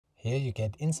Here you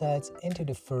get insights into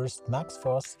the first max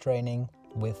force training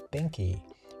with Binky.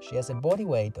 She has a body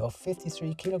weight of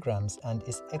 53 kilograms and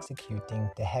is executing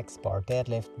the HEX bar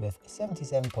deadlift with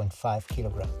 77.5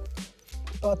 kilograms.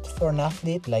 But for an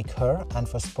athlete like her and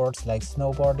for sports like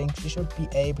snowboarding, she should be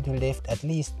able to lift at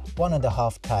least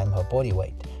 1.5 times her body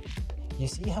weight. You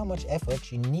see how much effort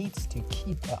she needs to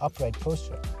keep an upright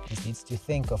posture. This leads to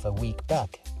think of a weak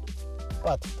back.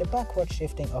 But the backward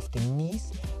shifting of the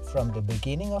knees from the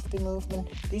beginning of the movement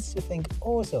leads to think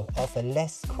also of a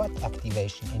less quad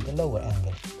activation in the lower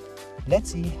angle.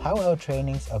 Let's see how our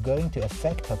trainings are going to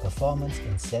affect her performance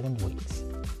in 7 weeks.